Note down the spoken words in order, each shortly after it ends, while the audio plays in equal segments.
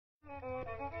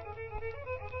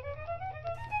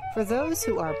for those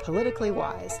who are politically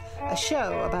wise, a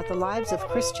show about the lives of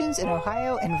Christians in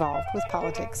Ohio involved with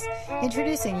politics.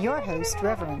 Introducing your host,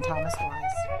 Reverend Thomas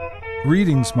Wise.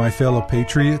 Greetings, my fellow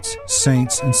patriots,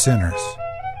 saints, and sinners.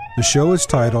 The show is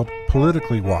titled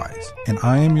Politically Wise, and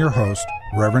I am your host,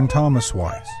 Reverend Thomas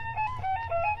Wise.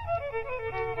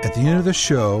 At the end of the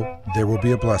show, there will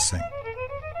be a blessing.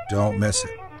 Don't miss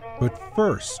it. But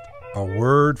first, a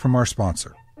word from our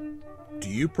sponsor. Do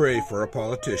you pray for a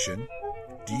politician?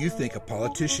 Do you think a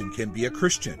politician can be a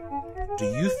Christian? Do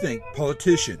you think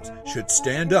politicians should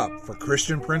stand up for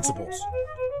Christian principles?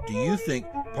 Do you think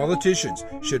politicians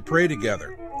should pray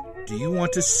together? Do you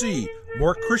want to see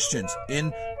more Christians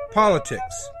in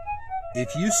politics?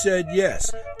 If you said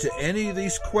yes to any of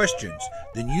these questions,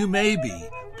 then you may be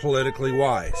politically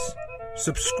wise.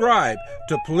 Subscribe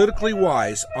to Politically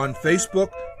Wise on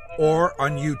Facebook or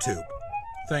on YouTube.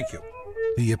 Thank you.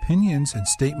 The opinions and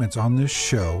statements on this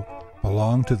show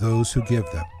belong to those who give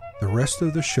them. The rest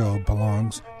of the show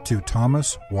belongs to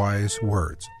Thomas Wise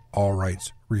Words. All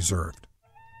rights reserved.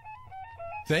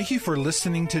 Thank you for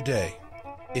listening today.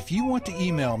 If you want to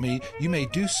email me, you may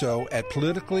do so at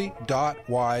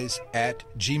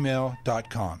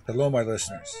politically.wise@gmail.com. Hello, my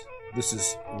listeners. This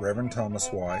is Reverend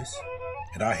Thomas Wise,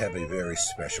 and I have a very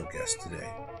special guest today.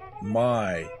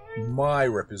 My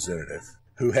representative,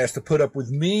 who has to put up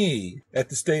with me at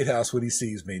the State House when he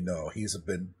sees me. No, he's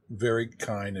been very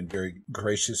kind and very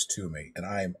gracious to me, and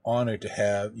I am honored to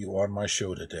have you on my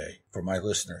show today. For my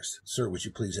listeners, sir, would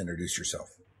you please introduce yourself?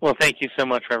 Well, thank you so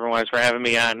much, Reverend Wise, for having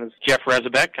me on. It's Jeff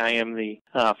Rezabek. I am the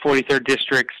 43rd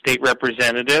District State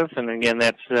Representative, and again,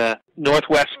 that's the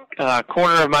northwest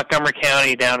corner of Montgomery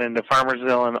County down into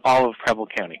Farmersville and all of Preble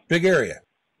County. Big area.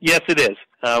 Yes, it is.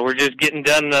 We're just getting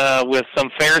done with some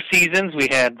fair seasons. We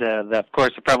had, of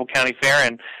course, the Preble County Fair,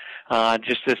 and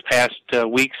just this past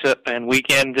week and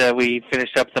weekend, we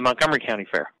finished up the Montgomery County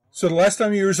Fair. So the last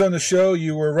time you were on the show,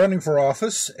 you were running for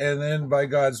office, and then by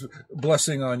God's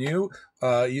blessing on you,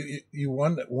 you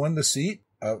won the seat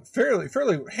fairly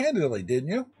handily, didn't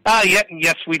you?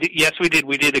 Yes, we did. Yes, we did.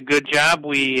 We did a good job.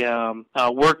 We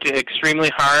worked extremely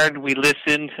hard. We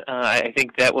listened. I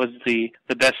think that was the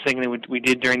best thing that we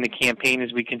did during the campaign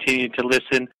is we continued to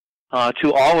listen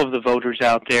to all of the voters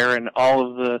out there and all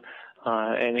of the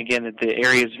and again, the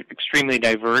area is extremely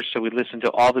diverse, so we listened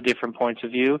to all the different points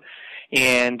of view.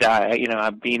 And,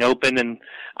 being open and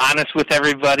honest with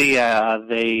everybody,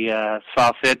 they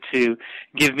saw fit to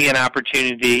give me an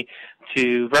opportunity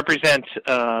to represent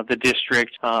the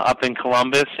district up in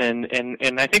Columbus, and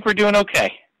I think we're doing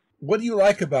okay. What do you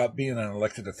like about being an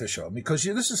elected official? Because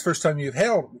this is the first time you've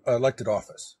held elected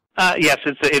office. Yes,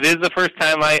 it is the first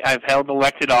time I've held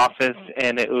elected office,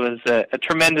 and it was a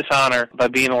tremendous honor by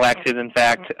being elected. In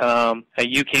fact,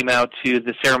 you came out to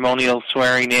the ceremonial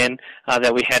swearing in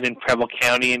that we had in Preble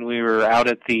County, and we were out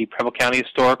at the Preble County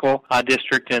Historical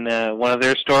District in one of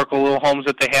their historical little homes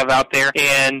that they have out there.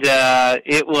 And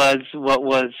it was what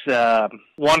was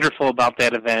wonderful about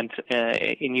that event,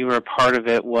 and you were a part of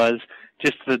it, was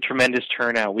just the tremendous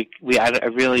turnout. I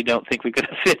really don't think we could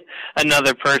have fit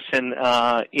another person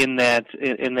in that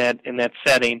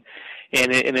setting,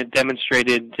 and it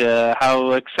demonstrated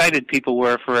how excited people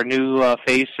were for a new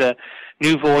face,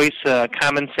 new voice,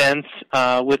 common sense,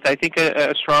 with I think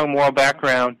a strong moral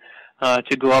background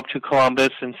to go up to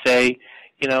Columbus and say,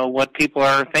 what people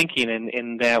are thinking,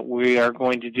 and that we are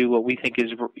going to do what we think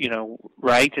is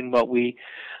right, and what we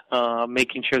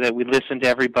making sure that we listen to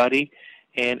everybody.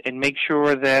 And make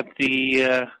sure that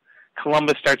the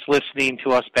Columbus starts listening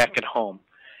to us back at home,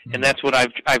 and that's what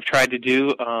I've tried to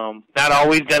do. Not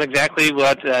always done exactly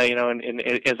what and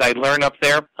as I learn up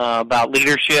there about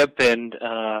leadership and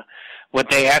what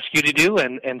they ask you to do,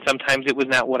 and sometimes it was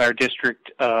not what our district,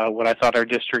 what I thought our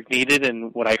district needed,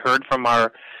 and what I heard from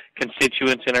our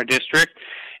constituents in our district,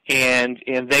 and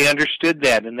they understood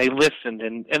that, and they listened,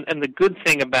 and the good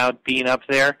thing about being up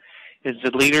there is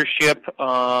the leadership.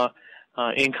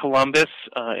 In Columbus,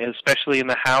 especially in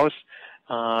the House,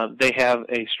 they have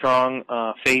a strong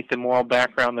faith and moral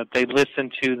background that they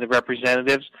listen to the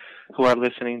representatives who are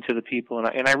listening to the people,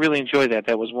 and I really enjoy that.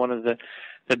 That was one of the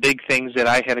big things that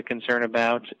I had a concern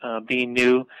about, being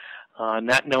new,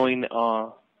 not knowing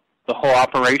the whole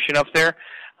operation up there,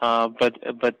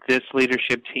 but this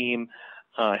leadership team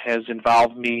has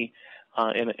involved me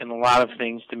in a lot of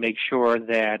things to make sure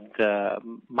that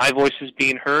my voice is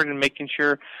being heard, and making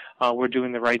sure we're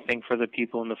doing the right thing for the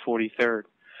people in the 43rd.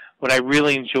 What I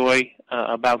really enjoy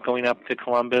about going up to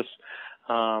Columbus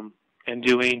and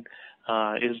doing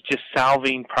is just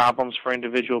solving problems for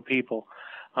individual people.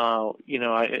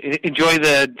 I enjoy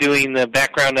doing the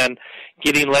background on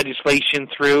getting legislation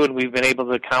through, and we've been able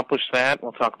to accomplish that.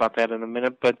 We'll talk about that in a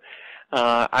minute, but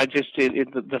the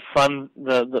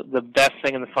best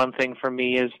thing and the fun thing for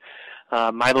me is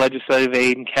my legislative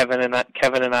aide and Kevin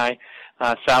and I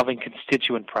solving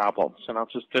constituent problems. And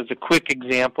there's a quick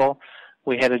example.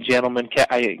 We had a gentleman,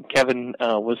 Kevin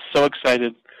was so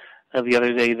excited the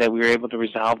other day that we were able to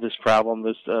resolve this problem.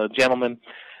 This gentleman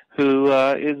who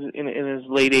is in his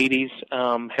late 80s,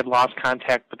 had lost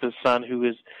contact with his son, who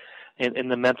is in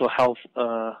the mental health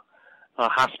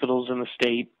hospitals in the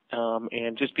state.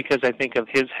 And just because I think of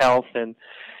his health and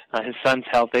his son's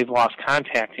health, they've lost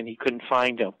contact, and he couldn't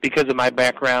find him. Because of my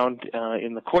background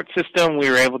in the court system, we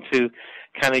were able to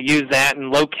kind of use that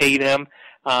and locate him,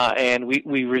 and we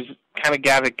kind of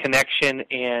got a connection,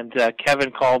 and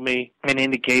Kevin called me and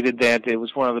indicated that it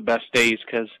was one of the best days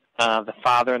because the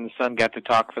father and the son got to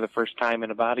talk for the first time in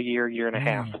about a year and a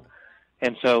half.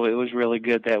 And so it was really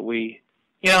good that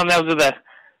and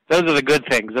those are the good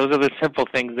things. Those are the simple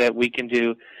things that we can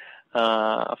do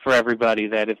for everybody,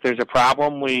 that if there's a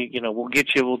problem,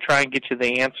 we'll try and get you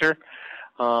the answer.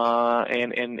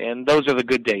 And those are the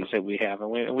good days that we have. And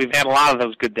we've had a lot of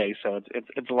those good days, so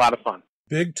it's a lot of fun.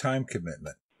 Big time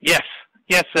commitment. Yes.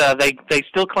 They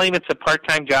still claim it's a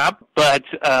part-time job, but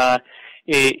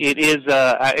it is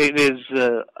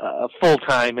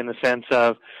full-time in the sense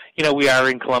of, we are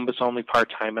in Columbus only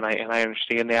part-time, and I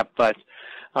understand that, but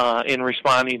in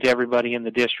responding to everybody in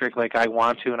the district like I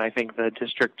want to, and I think the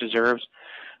district deserves,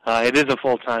 it is a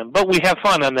full-time. But we have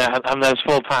fun on those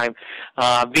full-time.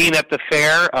 Being at the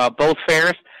fair, both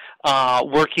fairs,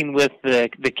 working with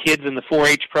the kids in the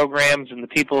 4-H programs and the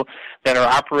people that are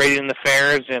operating the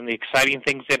fairs and the exciting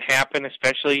things that happen,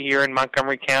 especially here in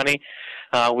Montgomery County.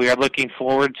 We are looking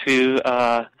forward to,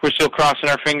 we're still crossing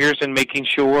our fingers and making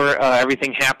sure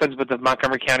everything happens, but the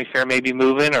Montgomery County Fair may be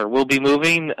moving or will be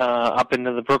moving up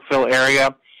into the Brookville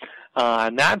area.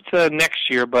 Not next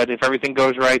year, but if everything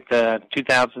goes right,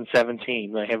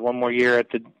 2017. I have one more year at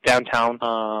the downtown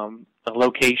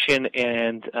location,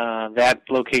 and that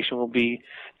location will be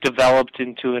developed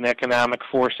into an economic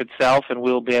force itself, and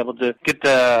we'll be able to get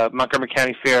the Montgomery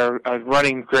County Fair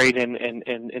running great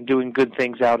and doing good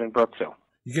things out in Brookville.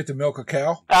 You get to milk a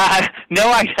cow? No,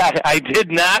 I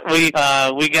did not. We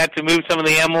got to move some of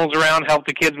the animals around, help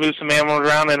the kids move some animals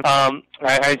around, and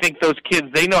I think those kids,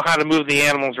 they know how to move the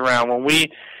animals around.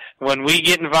 When we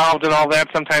get involved in all that,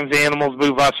 sometimes the animals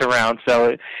move us around.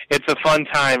 So it's a fun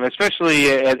time, especially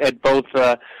at both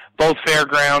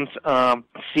fairgrounds.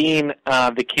 Seeing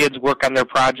the kids work on their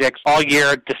projects all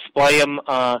year, display them.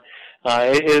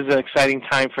 It is an exciting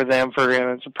time for them.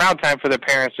 It's a proud time for their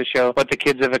parents to show what the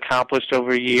kids have accomplished over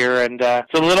a year. And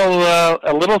it's a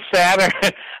little sadder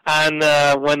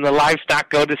on when the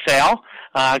livestock go to sale,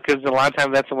 because a lot of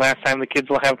times that's the last time the kids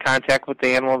will have contact with the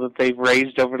animal that they've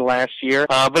raised over the last year.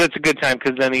 But it's a good time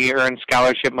because then they earn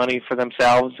scholarship money for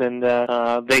themselves, and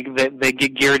they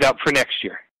get geared up for next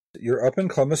year. You're up in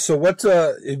Columbus, so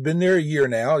you've been there a year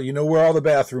now. You know where all the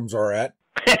bathrooms are at.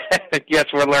 Yes,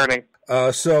 we're learning.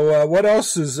 So what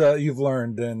else is you've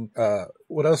learned, and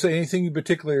what else? Anything you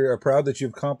particularly are proud that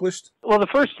you've accomplished? Well, the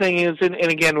first thing is, and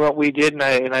again, what we did, and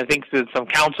I think that some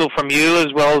counsel from you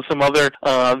as well as some other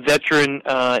veteran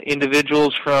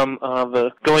individuals from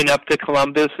going up to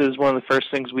Columbus, is one of the first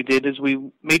things we did is we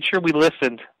made sure we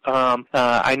listened.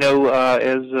 I know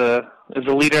as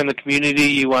a leader in the community,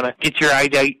 you want to get your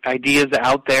ideas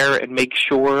out there and make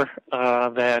sure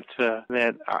that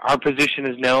our position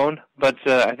is known. But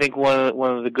I think one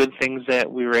of the good things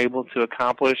that we were able to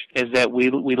accomplish is that we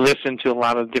listened to a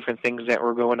lot of different things that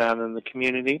were going on in the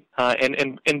community,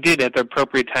 and did at the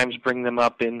appropriate times bring them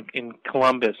up in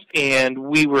Columbus. And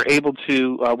we were able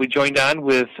to we joined on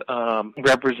with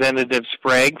Representative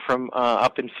Sprague from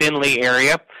up in Findlay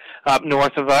area, up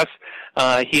north of us.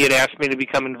 He had asked me to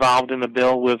become involved in a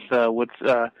bill with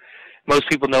most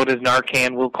people know it as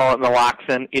Narcan. We'll call it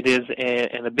naloxone. It is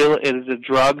a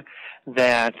drug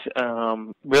that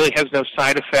really has no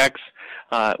side effects.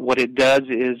 What it does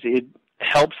is it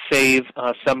helps save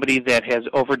somebody that has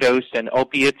overdosed on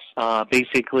opiates,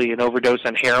 basically an overdose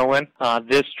on heroin.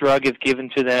 This drug, if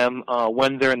given to them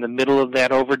when they're in the middle of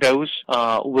that overdose,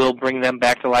 will bring them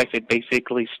back to life. It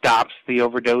basically stops the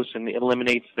overdose and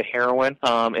eliminates the heroin.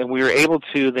 And we were able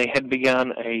to, they had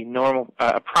begun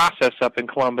a process up in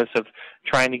Columbus of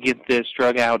trying to get this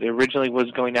drug out. It originally was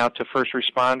going out to first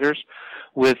responders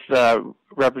with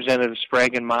Representative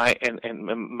Sprague and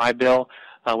my bill,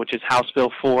 which is House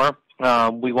Bill 4.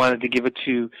 We wanted to give it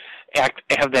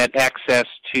have that access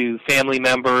to family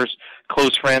members,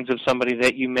 close friends of somebody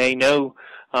that you may know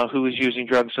who is using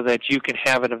drugs so that you can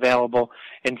have it available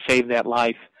and save that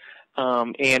life.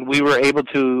 And we were able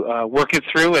to work it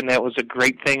through, and that was a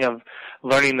great thing of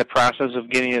learning the process of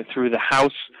getting it through the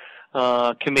House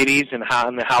committees and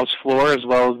on the House floor, as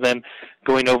well as then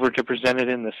going over to present it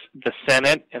in the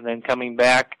Senate, and then coming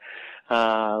back.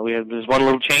 There's one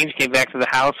little change, came back to the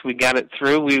House, we got it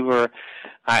through.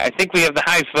 I think we have the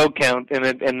highest vote count,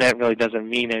 and that really doesn't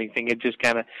mean anything. It just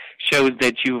kind of shows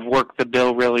that you've worked the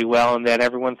bill really well and that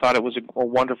everyone thought it was a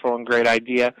wonderful and great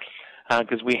idea,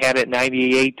 because we had it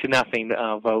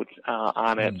 98-0 vote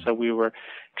on it. So we were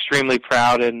extremely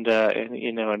proud, and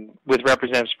with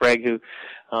Representative Sprague, who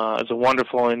is a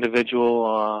wonderful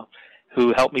individual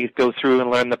who helped me go through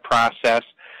and learn the process.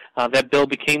 That bill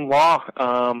became law.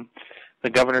 The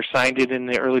governor signed it in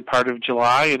the early part of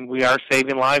July, and we are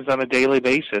saving lives on a daily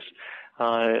basis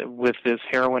with this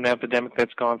heroin epidemic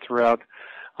that's gone throughout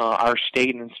our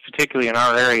state, and particularly in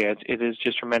our area. It is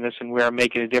just tremendous, and we are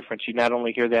making a difference. You not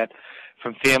only hear that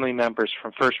from family members,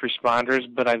 from first responders,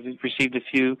 but I've received a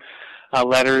few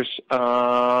letters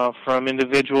from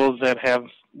individuals that have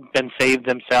been saved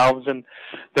themselves, and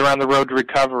they're on the road to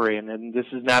recovery. And this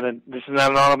is not an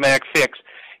automatic fix.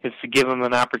 It's to give them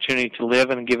an opportunity to live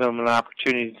and give them an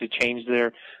opportunity to change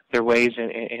their ways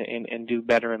and do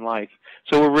better in life.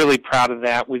 So we're really proud of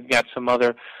that. We've got some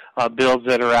other bills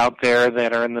that are out there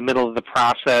that are in the middle of the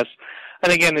process.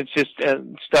 And again, it's just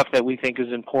stuff that we think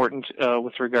is important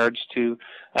with regards to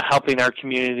helping our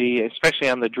community, especially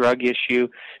on the drug issue,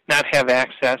 not have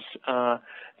access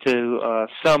to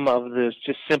some of this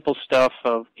just simple stuff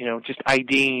of, just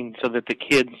IDing so that the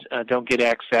kids don't get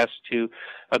access to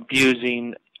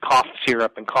abusing cough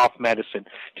syrup and cough medicine.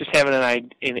 Just having an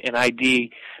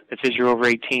ID that says you're over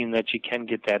 18, that you can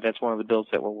get that. That's one of the bills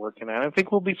that we're working on. I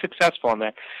think we'll be successful on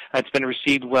that. It's been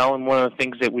received well, and one of the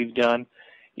things that we've done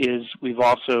is we've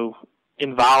also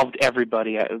involved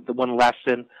everybody. The one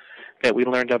lesson that we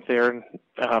learned up there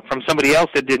from somebody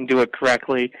else that didn't do it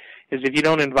correctly is if you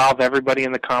don't involve everybody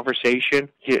in the conversation,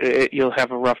 you'll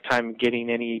have a rough time getting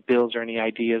any bills or any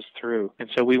ideas through. And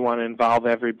so we want to involve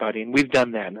everybody, and we've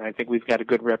done that, and I think we've got a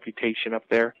good reputation up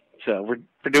there. So we're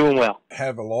doing well.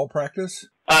 Have a law practice?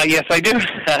 Yes, I do.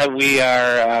 That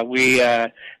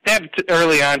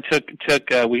early on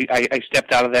I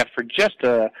stepped out of that for just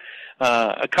a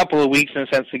couple of weeks in a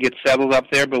sense to get settled up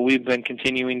there, but we've been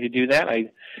continuing to do that.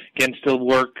 I still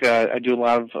work. I do a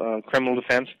lot of criminal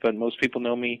defense, but most people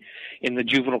know me in the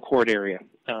juvenile court area,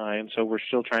 and so we're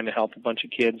still trying to help a bunch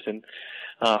of kids and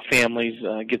families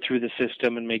get through the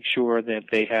system and make sure that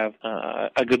they have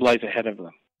a good life ahead of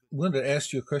them. Linda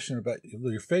asked you a question about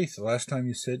your faith. The last time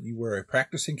you said you were a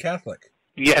practicing Catholic.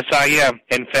 Yes, I am.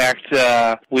 In fact,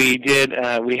 we did.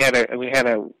 We had a.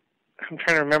 I'm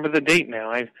trying to remember the date now.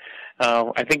 I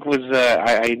think it was,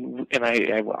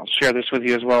 I'll share this with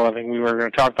you as well. I think we were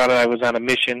going to talk about it. I was on a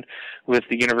mission with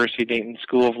the University of Dayton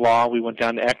School of Law. We went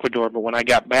down to Ecuador, but when I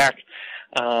got back,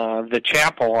 the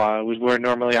chapel was where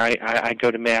normally I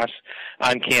go to Mass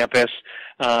on campus.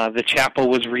 The chapel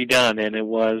was redone, and it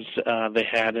was, they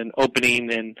had an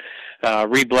opening and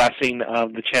re-blessing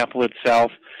of the chapel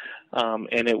itself,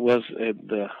 and it was,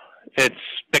 it's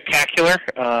spectacular.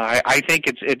 I think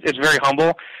it's very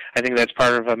humble. I think that's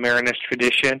part of a Maronist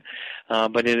tradition,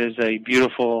 but it is a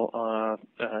beautiful.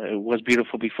 It was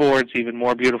beautiful before. It's even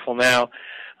more beautiful now.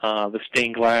 The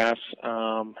stained glass,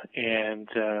 and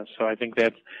so I think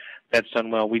that's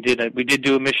done well. We did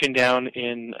do a mission down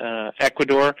in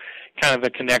Ecuador, kind of a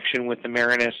connection with the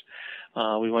Maronists.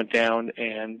 We went down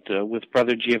and with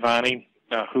Brother Giovanni,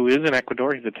 who is in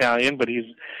Ecuador. He's Italian, but he's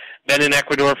been in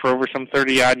Ecuador for over some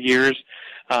 30-odd years,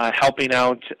 helping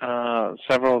out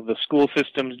several of the school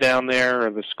systems down there,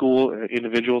 or the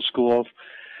individual schools.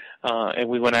 And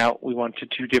we went to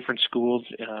 2 different schools,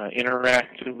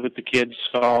 interacted with the kids,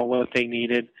 saw what they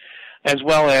needed, as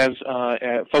well as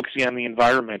focusing on the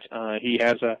environment. He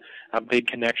has a big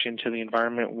connection to the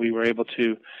environment. We were able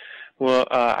to. Well,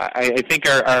 I think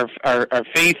our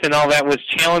faith and all that was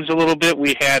challenged a little bit.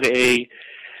 We had a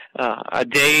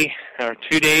day or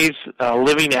 2 days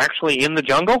living actually in the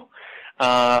jungle,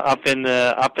 up in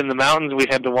the mountains. We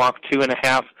had to walk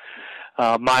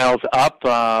 2.5 miles up,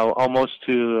 almost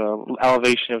to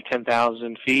elevation of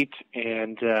 10,000 feet,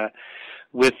 and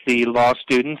with the law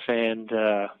students and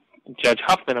Judge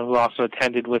Huffman, who also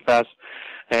attended with us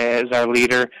as our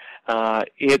leader.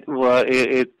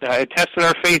 It tested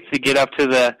our faith to get up to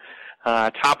the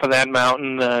top of that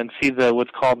mountain and see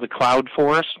what's called the cloud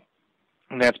forest.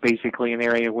 And that's basically an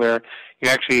area where you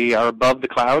actually are above the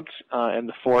clouds, and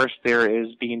the forest there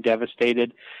is being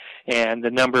devastated, and the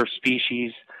number of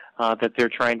species that they're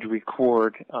trying to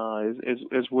record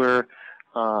is where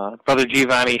Brother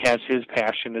Giovanni has his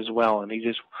passion as well, and he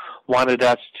just wanted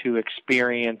us to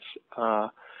experience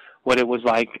what it was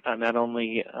like, not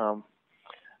only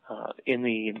in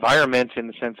the environment in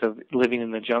the sense of living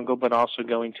in the jungle, but also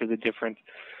going to the different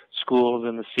schools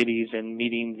in the cities and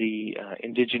meeting the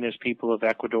indigenous people of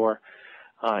Ecuador.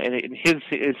 And his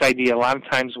idea, a lot of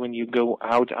times when you go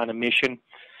out on a mission,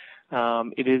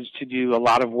 it is to do a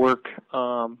lot of work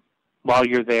while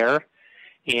you're there,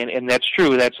 and that's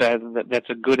true. That's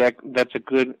a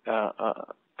good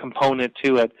component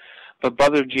to it. But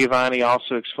Brother Giovanni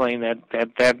also explained that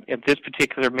this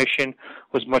particular mission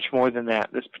was much more than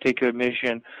that. This particular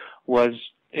mission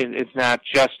it's not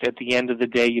just at the end of the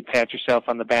day you pat yourself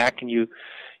on the back and you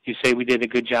say we did a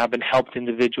good job and helped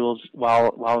individuals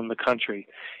while in the country,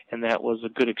 and that was a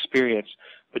good experience.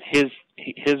 But his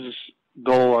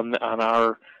goal on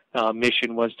our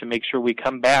mission was to make sure we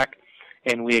come back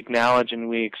and we acknowledge and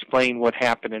we explain what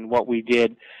happened and what we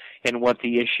did and what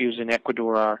the issues in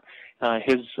Ecuador are.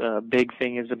 His big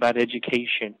thing is about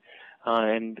education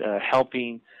and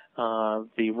helping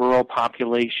the rural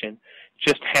population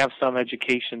just have some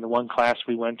education. The one class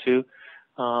we went to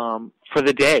for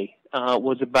the day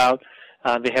was about,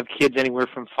 they have kids anywhere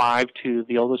from 5 to,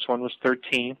 the oldest one was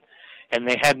 13, and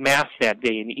they had math that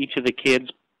day, and each of the kids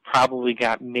probably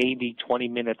got maybe 20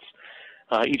 minutes,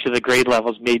 each of the grade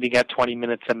levels maybe got 20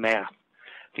 minutes of math,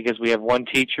 because we have one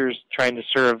teacher trying to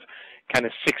serve kind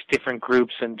of 6 different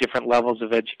groups and different levels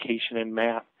of education in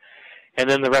math. And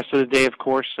then the rest of the day, of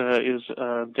course, is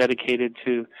dedicated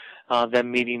to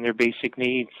them meeting their basic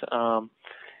needs.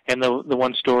 And the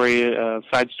one story,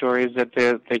 side story, is that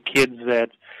the kids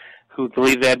who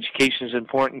believe that education is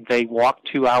important, they walk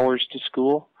 2 hours to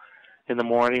school in the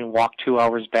morning and walk 2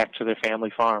 hours back to their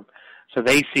family farm. So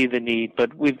they see the need,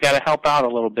 but we've got to help out a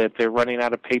little bit. They're running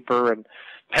out of paper and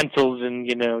pencils and,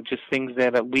 just things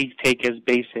that we take as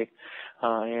basic.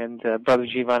 And Brother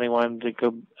Giovanni wanted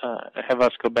to have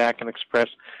us go back and express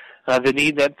the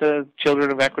need that the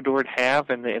children of Ecuador have,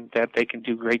 and that they can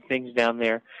do great things down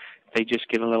there if they just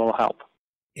get a little help.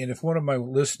 And if one of my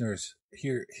listeners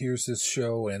hears this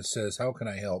show and says, "How can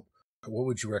I help?" what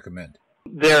would you recommend?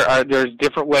 There's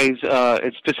different ways.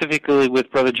 Specifically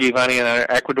with Brother Giovanni and our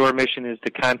Ecuador mission is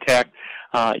to contact.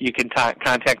 You can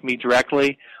contact me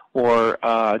directly, or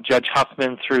Judge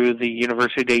Huffman through the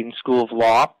University of Dayton School of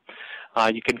Law.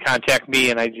 You can contact me,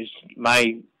 and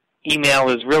my email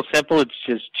is real simple. It's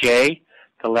just J,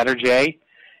 the letter J,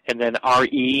 and then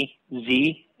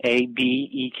Rezabek.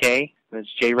 That's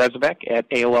Rezabek at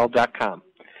AOL.com.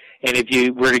 And if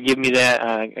you were to give me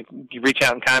that, you reach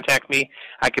out and contact me,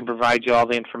 I can provide you all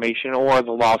the information, or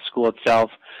the law school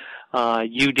itself,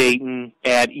 udayton.edu,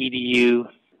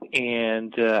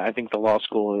 and I think the law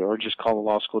school, or just call the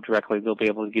law school directly. They'll be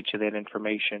able to get you that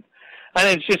information. And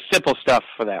it's just simple stuff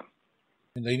for them.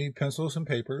 And they need pencils and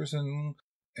papers and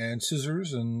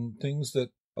scissors and things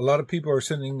that a lot of people are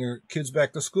sending their kids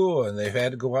back to school, and they've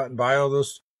had to go out and buy all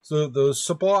those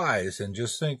supplies, and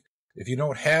just think, if you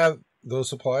don't have those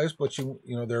supplies, but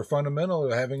they're fundamental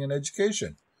to having an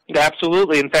education.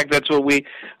 Absolutely. In fact, that's what a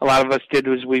lot of us did,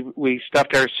 was we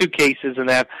stuffed our suitcases and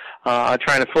that,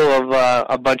 trying to full of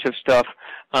a bunch of stuff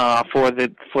for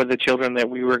the children that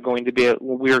we were going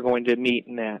to meet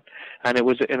in that, and it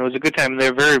was a good time. And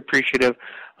they're very appreciative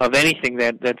of anything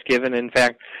that's given. In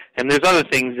fact, and there's other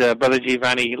things. Brother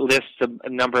Giovanni lists a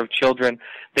number of children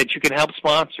that you can help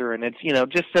sponsor, and it's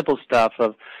just simple stuff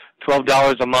of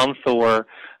 $12 a month or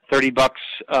 $30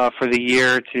 for the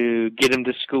year to get them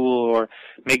to school, or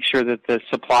make sure that the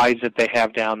supplies that they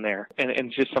have down there,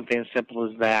 and just something as simple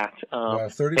as that.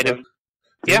 $30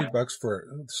 for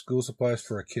school supplies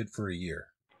for a kid for a year.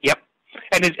 Yep,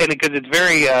 and because it's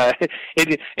very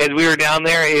as we were down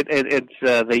there,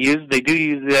 they do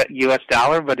use the U.S.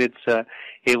 dollar, but it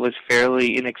was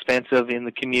fairly inexpensive in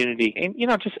the community, and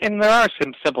and there are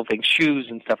some simple things, shoes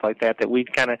and stuff like that we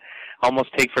kind of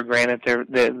almost take for granted.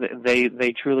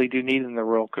 They truly do need in the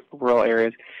rural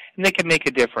areas, and they can make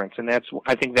a difference. And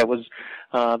I think that was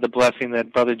the blessing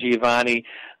that Brother Giovanni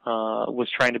was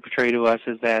trying to portray to us,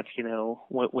 is that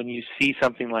when you see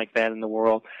something like that in the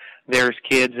world, there's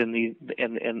kids and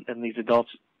these adults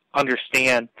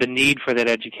understand the need for that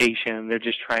education, and they're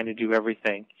just trying to do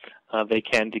everything they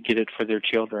can to get it for their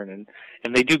children,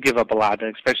 and they do give up a lot,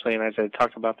 and especially, and as I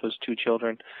talked about those 2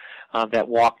 children that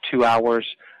walk 2 hours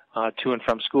to and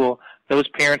from school, those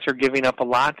parents are giving up a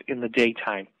lot in the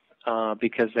daytime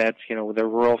because that's their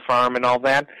rural farm and all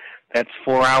that. That's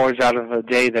 4 hours out of a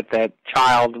day that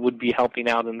child would be helping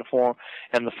out in the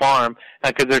farm.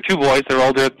 Because they're 2 boys, they're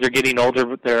older, they're getting older.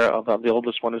 The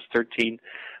oldest one is 13.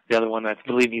 The other one, I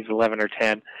believe he's 11 or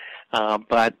 10.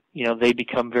 but they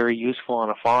become very useful on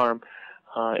a farm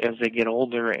as they get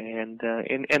older, and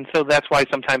so that's why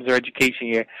sometimes their education.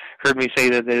 You heard me say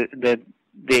that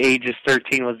the age is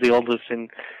 13 was the oldest in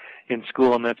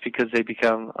school, and that's because they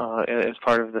become as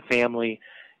part of the family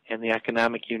and the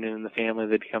economic unit in the family,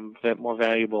 they become a bit more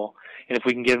valuable. And if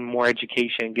we can give them more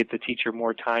education and get the teacher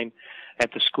more time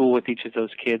at the school with each of those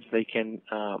kids, they can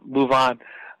move on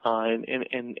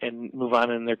and move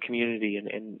on in their community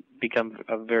and become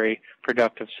a very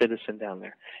productive citizen down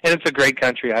there. And it's a great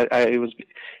country.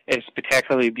 It's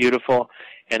spectacularly beautiful,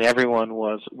 and everyone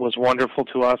was wonderful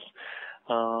to us.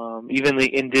 Even the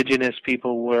indigenous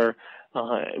people were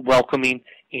welcoming,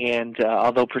 and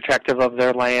although protective of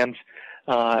their lands,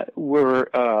 were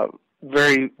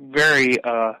very, very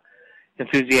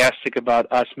enthusiastic about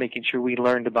us making sure we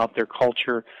learned about their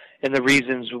culture and the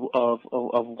reasons of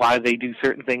why they do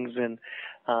certain things, and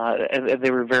they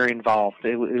were very involved.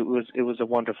 It was a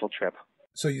wonderful trip.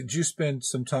 So did you spend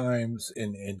some time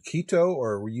in Quito,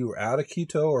 or were you out of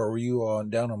Quito, or were you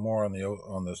down more on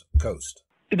the coast?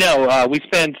 No, we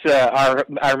spent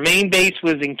our main base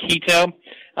was in Quito.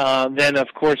 Then, of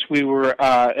course, we were,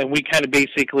 and we kind of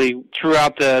basically,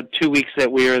 throughout the 2 weeks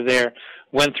that we were there,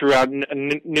 went throughout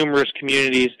numerous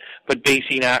communities, but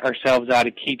basing ourselves out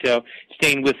of Quito,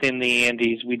 staying within the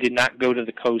Andes. We did not go to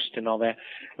the coast and all that.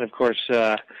 And, of course,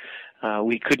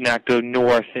 we could not go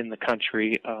north in the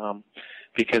country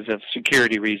because of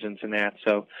security reasons and that.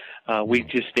 So we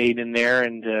just stayed in there,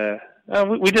 and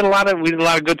we did a lot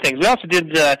of good things. We also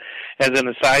did, as an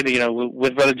aside,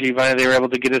 with Brother Giovanni, they were able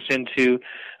to get us into,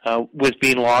 with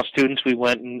being law students, we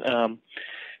went and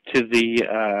to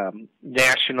the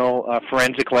National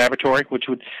Forensic Laboratory, which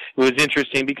it was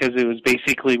interesting because it was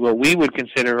basically what we would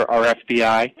consider our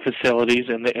FBI facilities,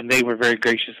 and they were very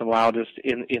gracious and allowed us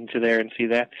into there and see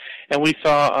that. And we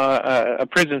saw a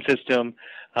prison system,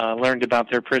 learned about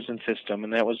their prison system,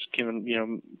 and that was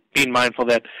being mindful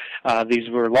that these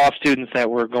were law students that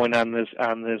were going on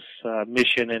this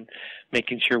mission, and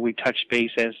making sure we touched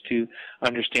base as to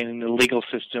understanding the legal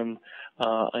system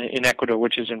in Ecuador,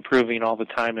 which is improving all the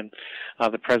time, and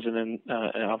the president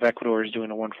of Ecuador is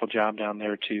doing a wonderful job down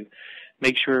there to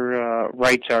make sure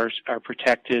rights are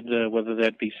protected, whether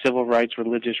that be civil rights,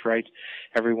 religious rights.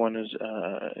 Everyone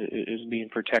is being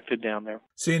protected down there.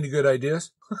 See any good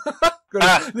ideas?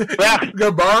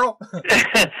 Go borrow?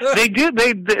 They do.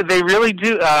 They really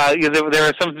do. There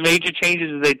are some major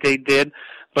changes that they did,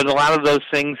 but a lot of those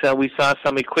things we saw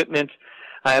some equipment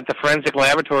at the forensic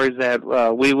laboratories that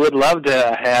we would love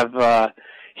to have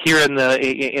here in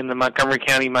the Montgomery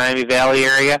County, Miami Valley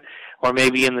area, or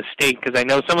maybe in the state, because I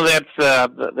know some of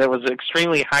that was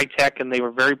extremely high tech, and they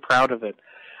were very proud of it.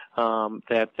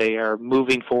 That they are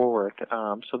moving forward.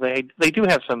 So they do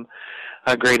have some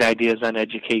great ideas on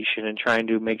education and trying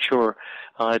to make sure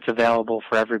it's available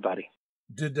for everybody.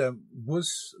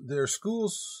 Was their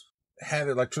schools have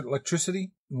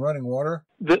electricity and running water?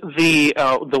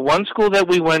 The one school that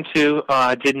we went to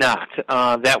did not.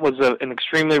 That was an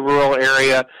extremely rural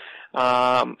area,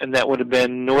 and that would have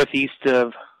been northeast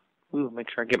of. Make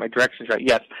sure I get my directions right.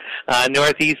 Yes,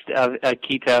 northeast of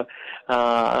Quito,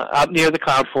 up near the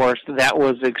cloud forest. That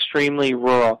was extremely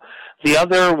rural. The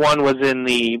other one was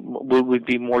would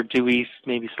be more due east,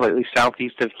 maybe slightly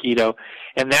southeast of Quito,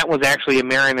 and that was actually a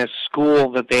Marinist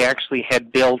school that they actually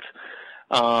had built,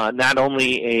 not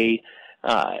only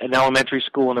an elementary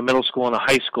school and a middle school and a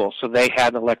high school, so they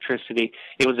had electricity.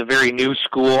 It was a very new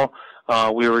school.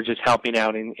 We were just helping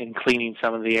out in cleaning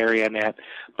some of the area and that,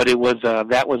 but it was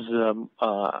that was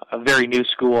a very new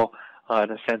school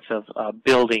in a sense of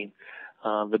building.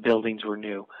 The buildings were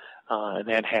new, and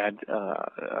that had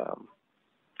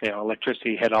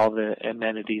electricity, had all the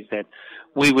amenities that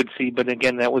we would see. But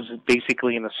again, that was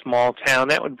basically in a small town.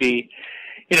 That would be,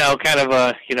 kind of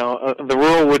the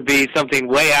rural would be something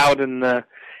way out in the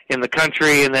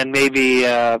country, and then maybe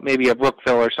a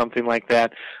Brookville or something like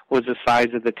that was the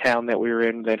size of the town that we were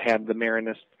in that had the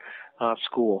Marinist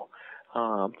school.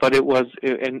 But it was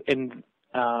in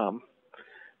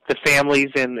the families,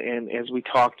 and as we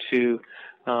talked to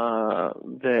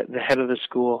the head of the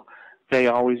school, they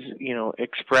always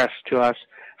expressed to us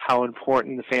how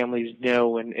important the families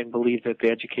know and believe that the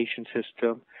education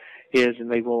system is,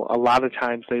 and a lot of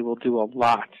times they will do a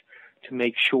lot to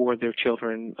make sure their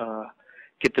children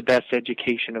get the best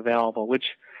education available, which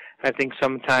I think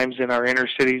sometimes in our inner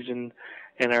cities and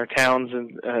in our towns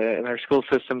and in our school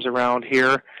systems around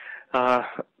here,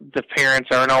 the parents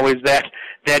aren't always that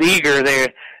eager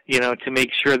there, to make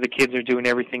sure the kids are doing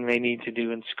everything they need to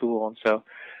do in school. And so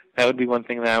that would be one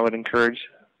thing that I would encourage,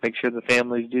 make sure the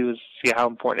families do, is see how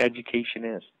important education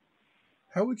is.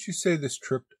 How would you say this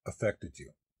trip affected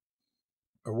you?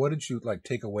 Or what did you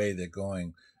take away that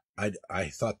going, I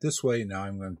thought this way, now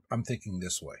I'm thinking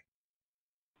this way?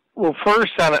 Well,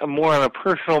 first, on a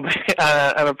personal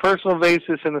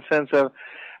basis, in the sense of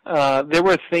there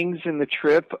were things in the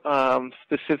trip,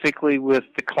 specifically with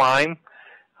the climb,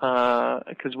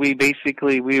 because we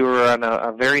were on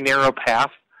a very narrow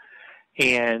path,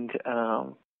 and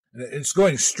it's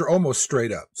going almost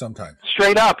straight up sometimes.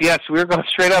 Straight up, yes, we were going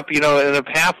straight up. And the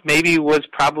path maybe was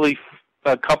probably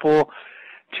a couple,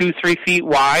 2-3 feet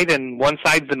wide, and one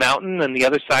side's the mountain, and the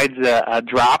other side's a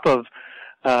drop of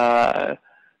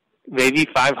maybe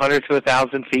 500 to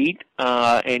 1,000 feet,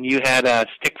 and you had a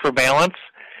stick for balance.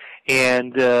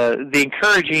 And the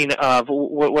encouraging of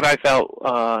what I thought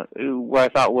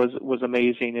was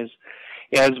amazing is,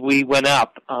 as we went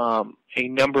up, a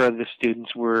number of the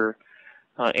students were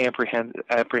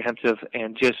apprehensive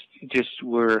and just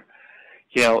were,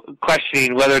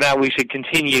 questioning whether or not we should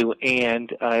continue.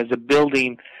 And as a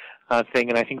building thing,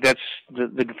 and I think that's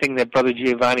the thing that Brother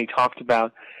Giovanni talked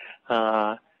about,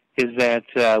 is that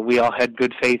we all had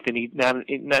good faith in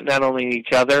not only in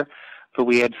each other, but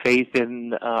we had faith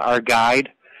in our guide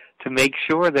to make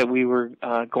sure that we were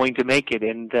going to make it.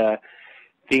 And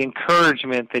the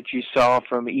encouragement that you saw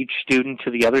from each student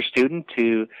to the other student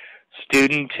to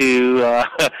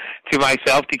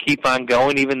myself to keep on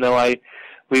going, even though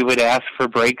we would ask for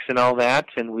breaks and all that,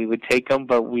 and we would take them.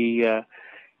 But we,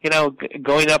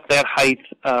 going up that height,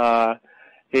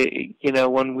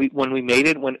 when we made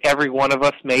it, when every one of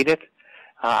us made it,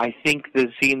 I think that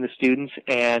seeing the students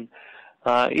and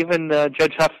even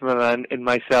Judge Huffman and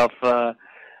myself, the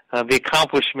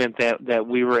accomplishment that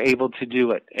we were able to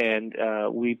do it, and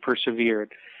we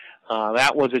persevered.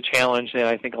 That was a challenge that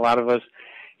I think a lot of us,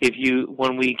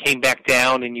 when we came back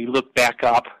down and you look back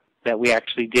up that we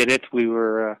actually did it, we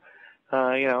were,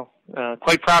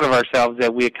 quite proud of ourselves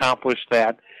that we accomplished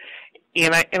that.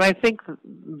 And I think,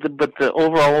 but the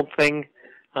overall thing,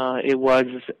 it was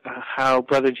how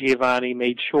Brother Giovanni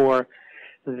made sure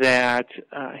that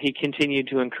he continued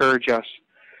to encourage us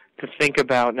to think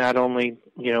about not only,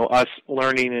 us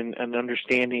learning and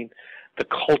understanding the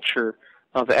culture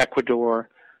of Ecuador,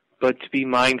 but to be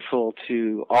mindful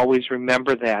to always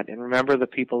remember that and remember the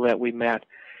people that we met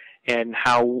and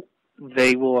how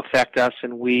they will affect us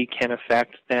and we can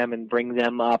affect them and bring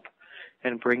them up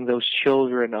and bring those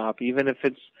children up, even if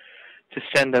it's to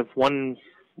send one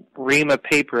ream of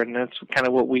paper. And that's kind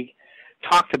of what we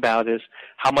talked about, is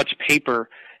how much paper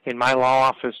in my law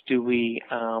office do we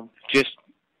just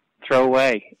throw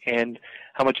away, and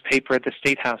how much paper at the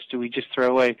State House do we just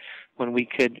throw away when we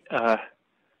could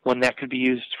when that could be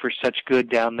used for such good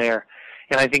down there.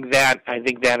 And I think that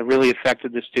really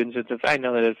affected the students. I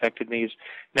know that it affected me.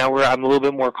 Now I'm a little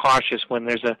bit more cautious when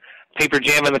there's a paper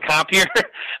jam in the copier.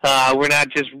 We're not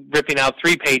just ripping out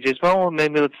 3 pages. Well,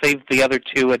 maybe let's save the other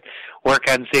 2 and work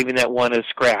on saving that one as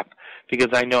scrap, because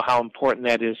I know how important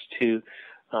that is to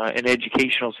an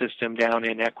educational system down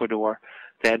in Ecuador.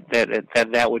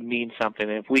 That would mean something.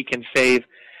 And if we can save,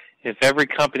 if every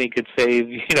company could save,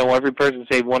 every person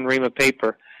save 1 ream of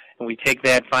paper, and we take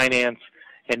that finance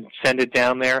and send it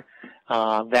down there,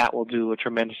 that will do a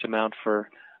tremendous amount for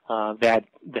that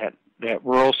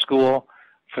rural school,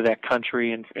 for that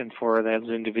country, and for those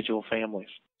individual families.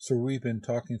 So we've been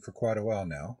talking for quite a while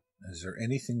now. Is there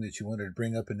anything that you wanted to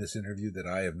bring up in this interview that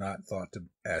I have not thought to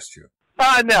ask you?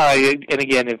 No, and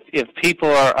again, if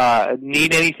people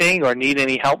need anything or need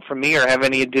any help from me or have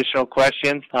any additional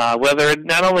questions, whether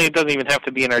not only it doesn't even have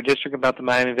to be in our district about the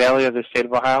Miami Valley or the state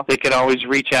of Ohio, they can always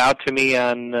reach out to me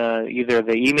on either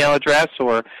the email address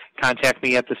or contact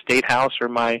me at the State House or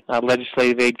my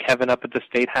legislative aide, Kevin, up at the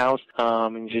State House,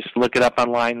 and just look it up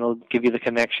online. They'll give you the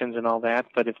connections and all that.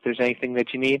 But if there's anything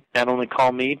that you need, not only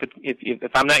call me, but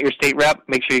if I'm not your state rep,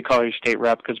 make sure you call your state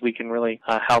rep, because we can really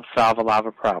help solve a lot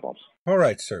of problems. All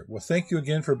right, sir. Well, thank you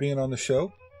again for being on the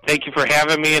show. Thank you for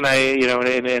having me, and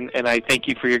I thank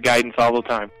you for your guidance all the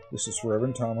time. This is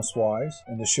Reverend Thomas Wise,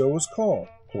 and the show is called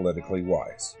Politically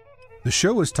Wise. The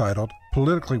show is titled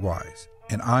Politically Wise,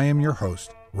 and I am your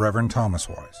host, Reverend Thomas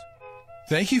Wise.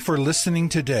 Thank you for listening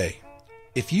today.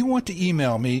 If you want to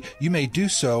email me, you may do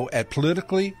so at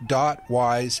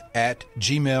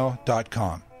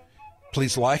politically.wise@gmail.com.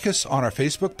 Please like us on our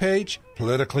Facebook page,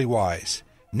 Politically Wise.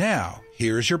 Now,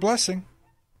 here's your blessing.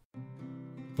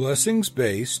 Blessings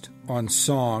based on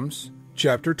Psalms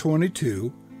chapter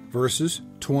 22, verses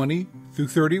 20 through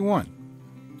 31.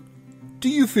 Do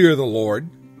you fear the Lord?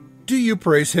 Do you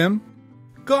praise Him?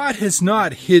 God has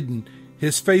not hidden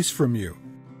His face from you.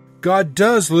 God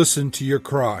does listen to your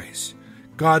cries.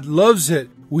 God loves it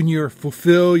when you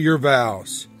fulfill your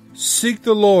vows. Seek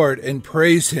the Lord and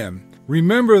praise Him.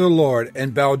 Remember the Lord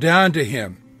and bow down to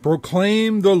Him.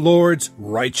 Proclaim the Lord's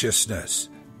righteousness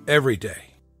every day.